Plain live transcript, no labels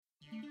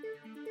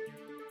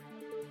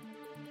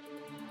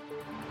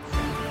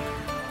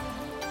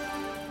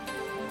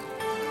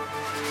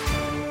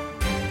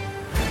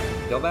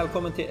Ja,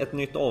 välkommen till ett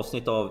nytt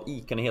avsnitt av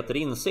ICA-nyheter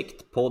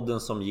Insikt, podden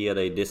som ger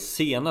dig det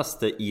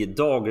senaste i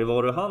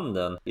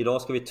dagligvaruhandeln.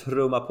 Idag ska vi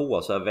trumma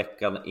på så här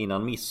veckan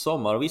innan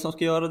midsommar, och vi som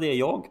ska göra det är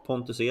jag,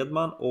 Pontus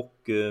Edman, och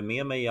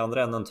med mig i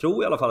andra änden tror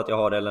jag i alla fall att jag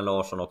har Ellen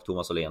Larsson och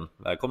Thomas Åhlén.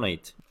 Välkomna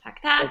hit.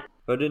 Tack, tack.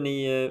 Hörde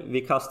ni,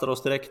 vi kastar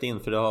oss direkt in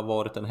för det har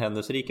varit en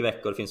händelserik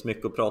vecka och det finns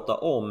mycket att prata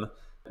om.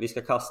 Vi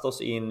ska kasta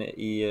oss in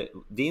i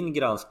din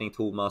granskning,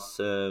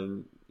 Thomas,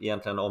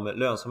 egentligen om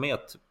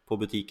lönsamhet på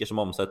butiker som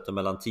omsätter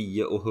mellan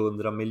 10 och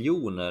 100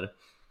 miljoner.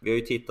 Vi har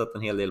ju tittat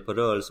en hel del på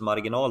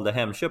rörelsemarginal där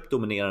Hemköp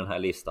dominerar den här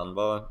listan.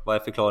 Vad är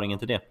förklaringen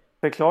till det?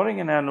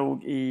 Förklaringen är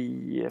nog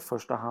i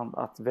första hand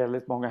att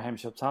väldigt många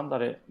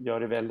Hemköpshandlare gör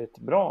det väldigt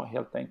bra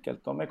helt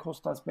enkelt. De är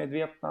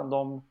kostnadsmedvetna,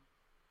 de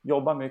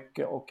jobbar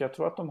mycket och jag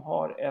tror att de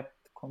har ett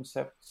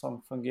koncept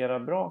som fungerar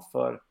bra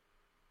för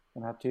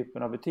den här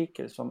typen av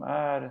butiker som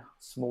är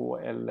små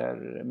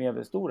eller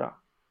medelstora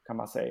kan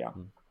man säga.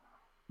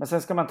 Men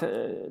sen ska man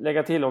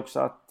lägga till också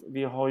att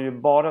vi har ju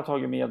bara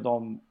tagit med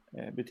de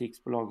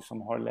butiksbolag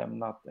som har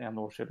lämnat en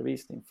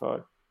årsredovisning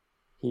för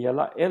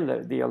hela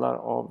eller delar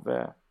av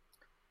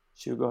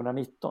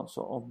 2019.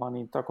 Så om man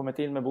inte har kommit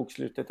in med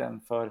bokslutet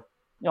än för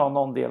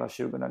någon del av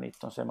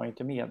 2019 så är man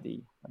inte med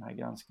i den här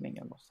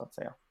granskningen då, så att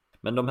säga.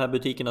 Men de här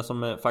butikerna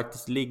som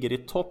faktiskt ligger i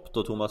topp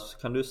då, Thomas,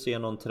 kan du se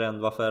någon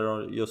trend? Varför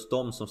är det just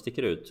de som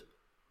sticker ut?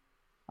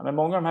 Ja, men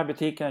många av de här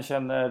butikerna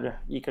känner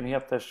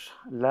ICA-nyheters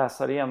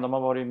läsare igen. De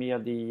har varit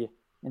med i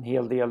en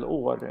hel del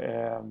år.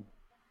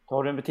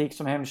 Tar du en butik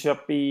som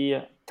Hemköp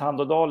i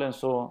Tandådalen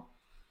så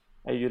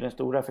är ju den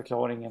stora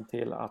förklaringen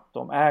till att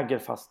de äger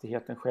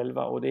fastigheten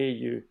själva. Och det är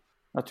ju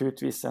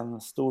naturligtvis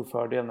en stor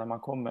fördel när man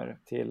kommer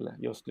till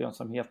just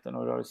lönsamheten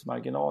och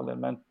rörelsemarginalen.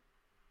 Men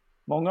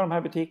många av de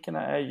här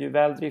butikerna är ju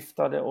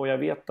väldriftade och jag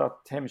vet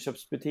att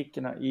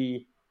Hemköpsbutikerna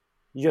i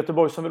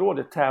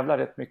Göteborgsområdet tävlar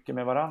rätt mycket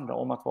med varandra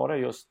om att vara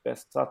just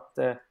bäst. Så att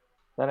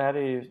där är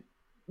det ju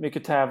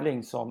mycket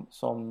tävling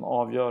som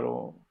avgör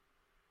och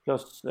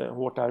plus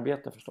hårt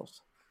arbete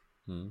förstås.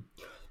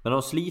 Men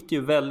de sliter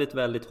ju väldigt,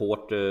 väldigt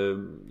hårt,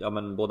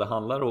 både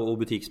handlare och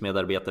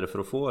butiksmedarbetare för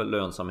att få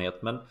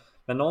lönsamhet.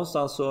 Men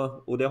någonstans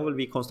så, och det har väl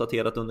vi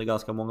konstaterat under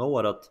ganska många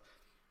år, att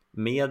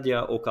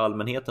media och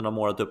allmänheten har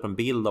målat upp en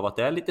bild av att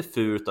det är lite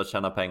fult att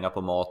tjäna pengar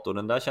på mat. Och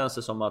den där känns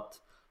det som att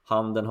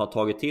handeln har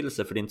tagit till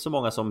sig, för det är inte så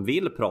många som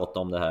vill prata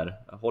om det här.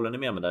 Håller ni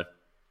med mig där?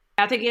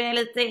 Jag tycker det är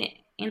lite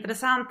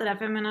intressant det där,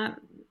 för jag menar,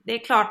 det är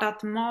klart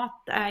att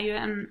mat är ju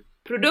en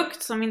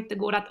produkt som inte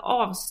går att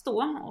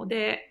avstå och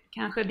det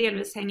kanske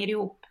delvis hänger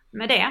ihop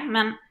med det.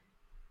 Men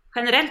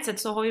generellt sett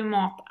så har ju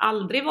mat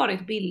aldrig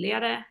varit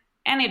billigare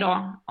än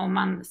idag om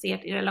man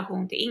ser i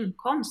relation till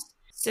inkomst.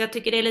 Så jag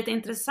tycker det är lite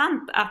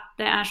intressant att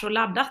det är så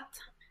laddat.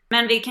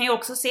 Men vi kan ju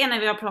också se när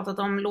vi har pratat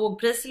om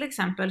lågpris till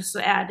exempel, så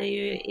är det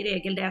ju i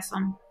regel det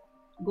som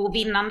går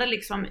vinnande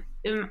liksom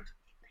ur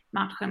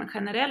matchen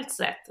generellt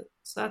sett.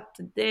 Så att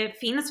det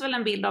finns väl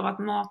en bild av att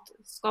mat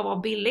ska vara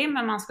billig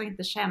men man ska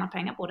inte tjäna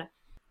pengar på det.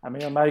 Ja,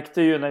 men jag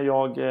märkte ju när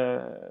jag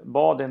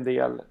bad en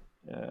del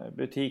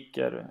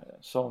butiker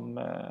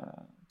som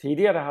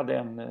tidigare hade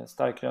en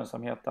stark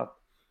lönsamhet att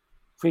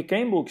skicka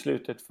in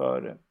bokslutet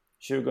för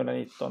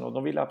 2019 och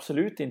de ville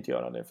absolut inte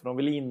göra det, för de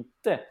ville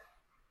inte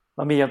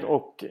vara med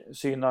och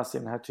synas i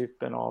den här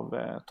typen av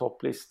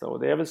topplista. Och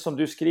det är väl som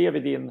du skrev i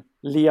din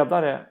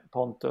ledare,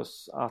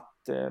 Pontus,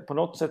 att på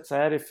något sätt så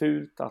är det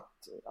fult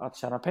att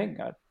tjäna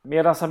pengar.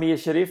 Medan Samir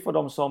Sherif och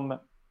de som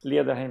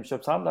leder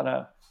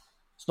Hemköpshandlarna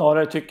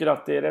snarare tycker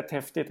att det är rätt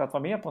häftigt att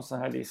vara med på en sån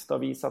här lista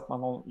och visa att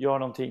man gör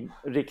någonting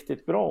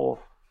riktigt bra och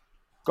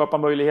skapar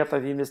möjlighet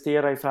att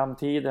investera i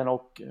framtiden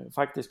och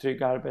faktiskt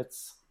trygga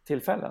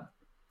arbetstillfällen.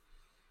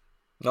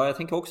 Ja, jag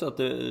tänker också att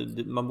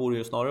man borde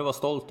ju snarare vara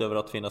stolt över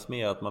att finnas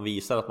med, att man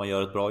visar att man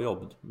gör ett bra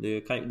jobb.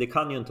 Det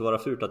kan ju inte vara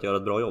fult att göra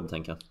ett bra jobb,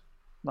 tänker jag.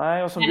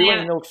 Nej, och som du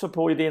var inne också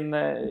på i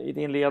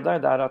din ledare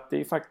där, att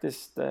det är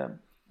faktiskt,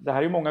 det här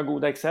är ju många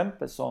goda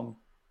exempel som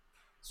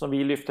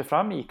vi lyfter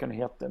fram i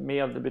ICA-nyheter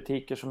med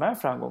butiker som är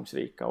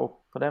framgångsrika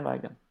och på den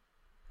vägen.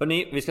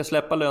 Hörrni, vi ska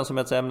släppa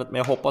lönsamhetsämnet, men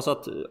jag hoppas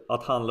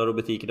att handlare och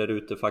butiker där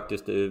ute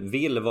faktiskt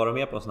vill vara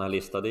med på en sån här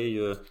lista. Det är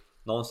ju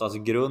någonstans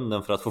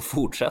grunden för att få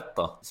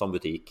fortsätta som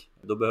butik.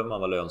 Då behöver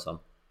man vara lönsam.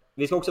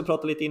 Vi ska också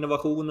prata lite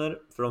innovationer,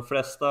 för de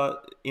flesta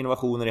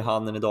innovationer i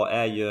handeln idag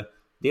är ju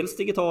dels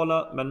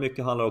digitala, men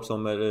mycket handlar också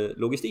om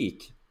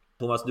logistik.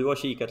 Thomas, du har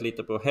kikat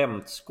lite på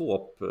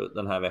hämtskåp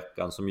den här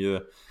veckan, som ju,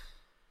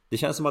 det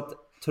känns som att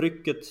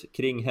trycket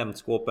kring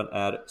hämtskåpen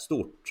är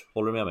stort.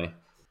 Håller du med mig?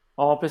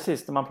 Ja,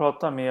 precis. När man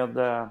pratar med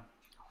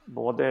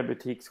både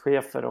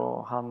butikschefer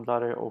och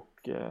handlare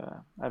och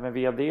även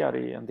vd:ar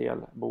i en del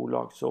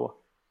bolag så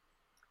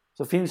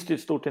finns det ett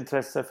stort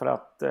intresse för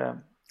att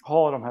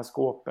ha de här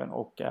skåpen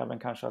och även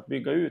kanske att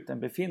bygga ut en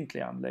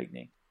befintlig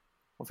anläggning.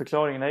 Och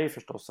förklaringen är ju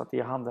förstås att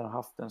e-handeln har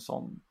haft en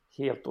sån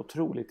helt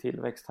otrolig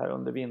tillväxt här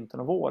under vintern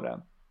och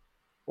våren.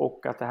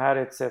 Och att det här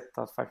är ett sätt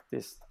att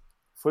faktiskt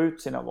få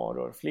ut sina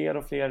varor. Fler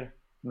och fler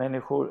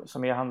människor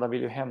som e-handlar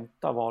vill ju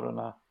hämta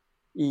varorna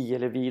i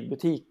eller vid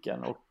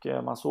butiken.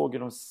 Och man såg ju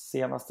de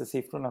senaste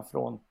siffrorna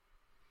från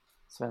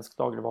svensk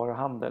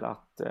dagligvaruhandel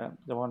att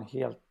det var en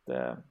helt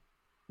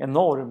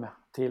enorm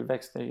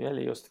tillväxt när det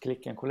gäller just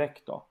click and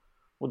collect då.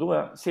 Och då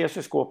ses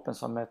ju skåpen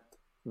som ett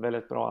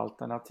väldigt bra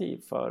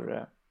alternativ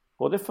för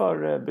både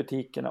för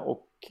butikerna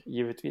och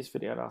givetvis för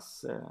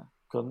deras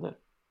kunder.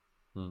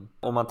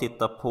 Om man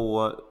tittar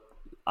på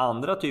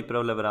andra typer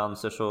av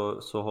leveranser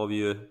så har vi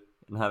ju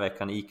den här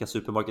veckan ICA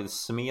Supermarket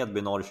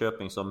Smedby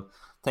Norrköping som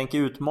tänker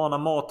utmana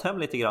Mathem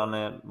lite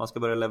grann. Man ska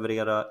börja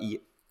leverera i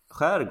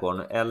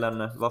skärgården.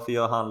 Ellen, varför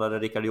gör handlare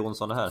Rickard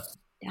Jonsson det här?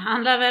 Det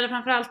handlar väl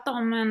framförallt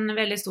om en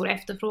väldigt stor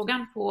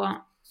efterfrågan på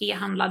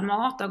e-handlad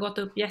mat. Det har gått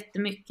upp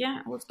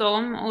jättemycket hos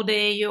dem, och det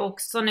är ju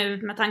också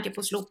nu med tanke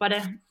på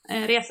slopade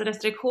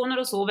reserestriktioner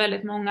och så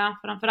väldigt många,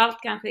 framförallt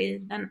kanske i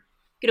den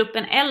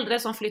gruppen äldre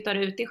som flyttar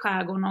ut i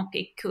skärgården och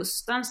i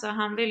kusten, så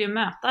han vill ju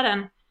möta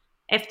den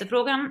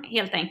efterfrågan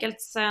helt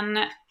enkelt. Sen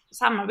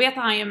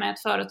samarbetar han ju med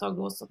ett företag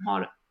då som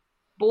har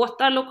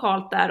båtar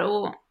lokalt där,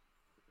 och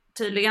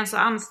tydligen så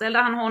anställde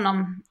han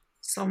honom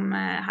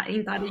som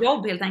inte hade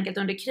jobb helt enkelt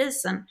under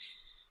krisen.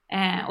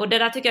 Och det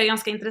där tycker jag är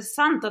ganska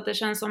intressant, att det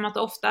känns som att det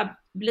ofta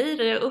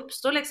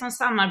uppstår liksom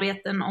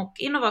samarbeten och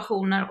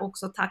innovationer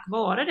också tack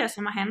vare det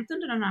som har hänt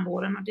under den här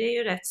våren, och det är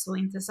ju rätt så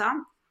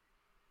intressant.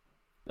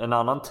 En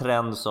annan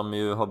trend som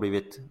ju har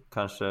blivit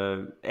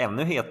kanske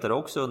ännu hetare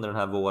också under den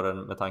här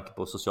våren med tanke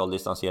på social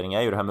distansering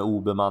är ju det här med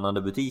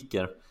obemannade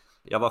butiker.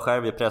 Jag var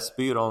själv i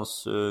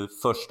Pressbyråns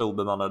första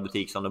obemannade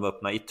butik som de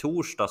öppnade i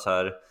torsdags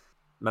här.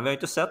 Men vi har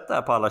inte sett det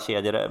här på alla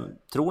kedjor.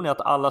 Tror ni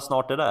att alla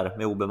snart är där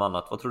med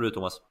obemannat? Vad tror du,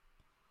 Thomas?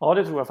 Ja,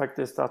 det tror jag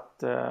faktiskt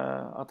att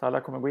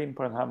alla kommer gå in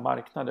på den här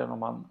marknaden, om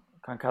man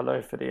kan kalla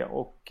det för det.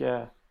 Och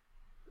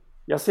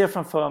jag ser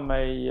framför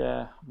mig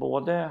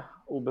både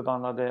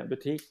obemannade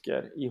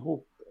butiker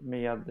ihop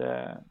med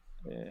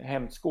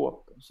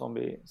hämtskåp som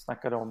vi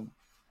snackade om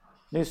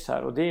nyss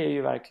här. Och det är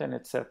ju verkligen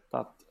ett sätt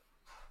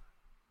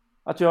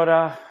att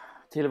göra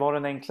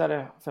tillvaron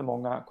enklare för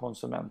många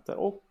konsumenter.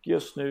 Och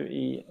just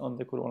nu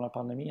under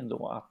coronapandemin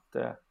då att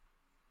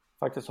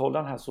faktiskt hålla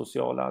den här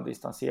sociala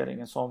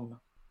distanseringen som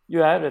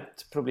ju är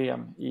ett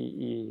problem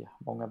i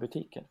många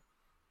butiker.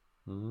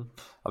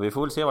 Ja, vi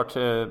får väl se vart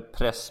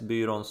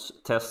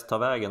Pressbyråns test tar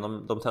vägen.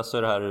 De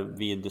testar det här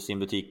vid sin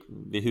butik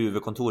vid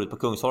huvudkontoret på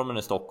Kungsholmen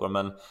i Stockholm.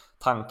 Men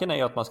tanken är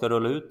ju att man ska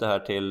rulla ut det här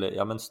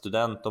till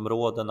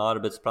studentområden,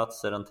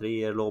 arbetsplatser,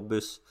 entréer,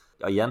 lobbys.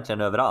 Ja,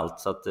 egentligen överallt.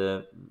 Så att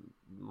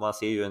man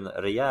ser ju en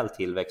rejäl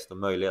tillväxt och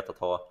möjlighet att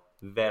ha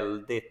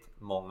väldigt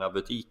många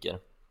butiker.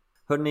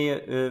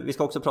 Hörrni, vi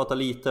ska också prata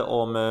lite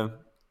om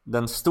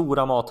den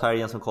stora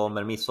mathelgen som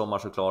kommer, midsommar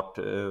såklart.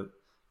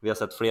 Vi har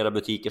sett flera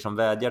butiker som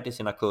vädjar till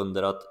sina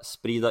kunder att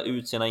sprida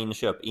ut sina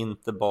inköp,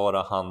 inte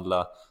bara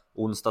handla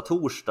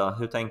onsdag-torsdag.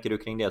 Hur tänker du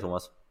kring det,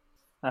 Thomas?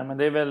 Nej, men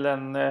det är väl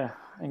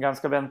en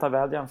ganska väntad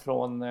vädjan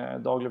från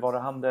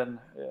dagligvaruhandeln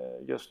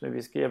just nu.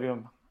 Vi skrev ju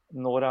om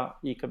några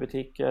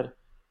ICA-butiker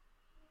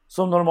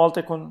som normalt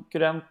är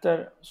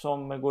konkurrenter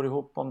som går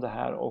ihop om det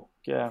här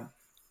och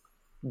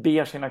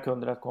ber sina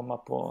kunder att komma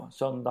på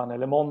söndagen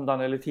eller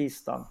måndagen eller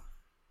tisdagen.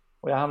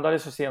 Och jag handlade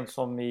så sent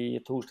som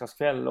i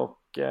torsdagskväll och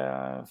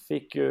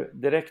fick ju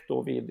direkt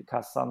då vid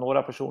kassan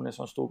några personer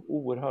som stod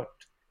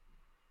oerhört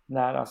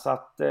nära. Så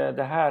att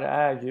det här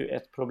är ju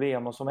ett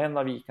problem, och som en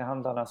av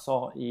ICA-handlarna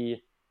sa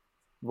i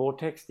vår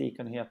text i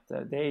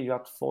ICA-nyheter, det är ju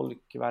att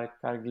folk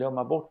verkar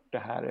glömma bort det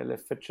här eller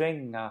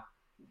förtränga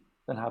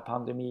den här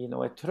pandemin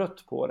och är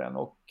trött på den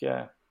och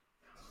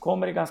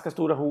kommer i ganska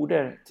stora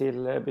horder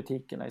till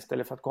butikerna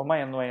istället för att komma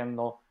en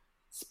och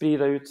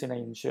sprida ut sina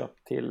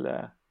inköp till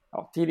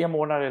tidiga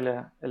morgnar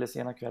eller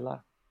sena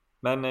kvällar.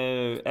 Men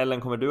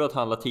Ellen, kommer du att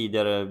handla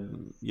tidigare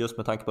just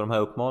med tanke på de här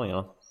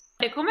uppmaningarna?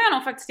 Det kommer jag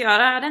nog faktiskt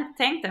göra. Jag hade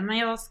inte tänkt det, men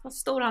jag ska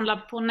storhandla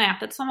på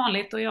nätet som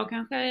vanligt och jag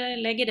kanske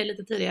lägger det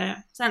lite tidigare.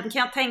 Sen kan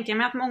jag tänka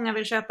mig att många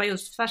vill köpa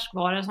just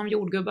färskvaror som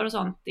jordgubbar och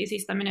sånt i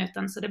sista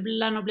minuten, så det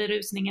lär nog bli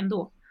rusning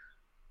ändå.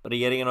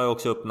 Regeringen har ju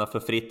också öppnat för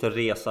fritt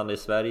resande i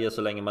Sverige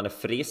så länge man är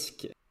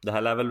frisk. Det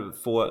här lär väl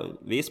få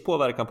viss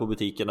påverkan på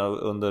butikerna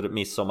under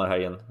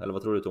midsommarhelgen, eller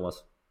vad tror du,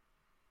 Thomas?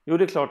 Jo,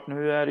 det är klart.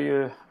 Nu är det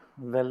ju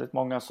väldigt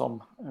många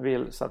som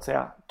vill så att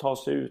säga ta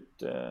sig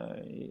ut,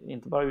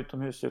 inte bara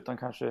utomhus utan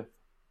kanske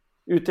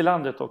ut i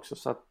landet också,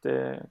 så att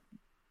det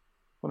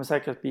kommer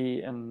säkert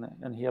bli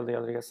en hel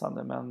del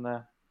resande,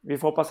 men vi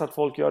får hoppas att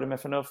folk gör det med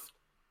förnuft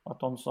och att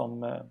de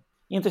som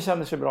inte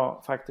känner sig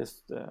bra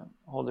faktiskt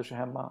håller sig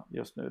hemma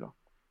just nu då.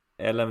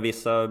 Eller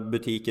vissa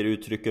butiker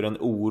uttrycker en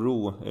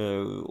oro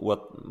och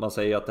att man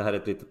säger att det här är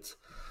ett litet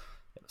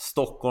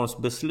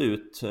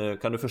Stockholmsbeslut.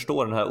 Kan du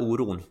förstå den här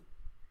oron?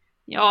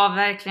 Ja,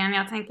 verkligen.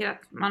 Jag tänker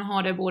att man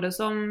har det både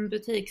som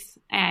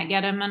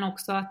butiksägare men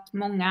också att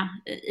många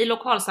i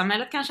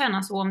lokalsamhället kan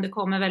känna så om det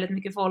kommer väldigt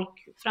mycket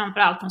folk,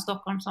 framförallt från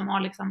Stockholm, som har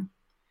liksom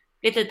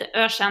blivit lite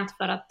ökänt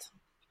för att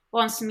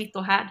vara en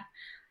smittohärd.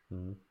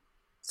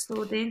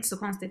 Så det är inte så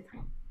konstigt.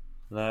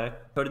 Nej,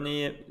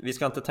 hörni, vi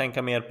ska inte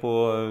tänka mer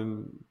på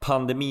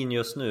pandemin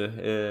just nu.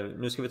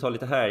 Nu ska vi ta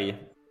lite helg.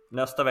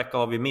 Nästa vecka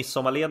har vi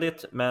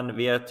midsommarledigt, men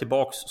vi är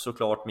tillbaks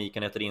såklart med ICA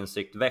Nyheter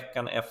Insikt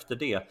veckan efter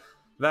det.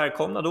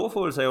 Välkomna då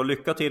får vi säga och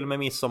lycka till med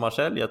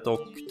midsommarsäljet och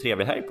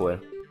trevlig helg på er.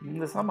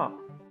 Detsamma.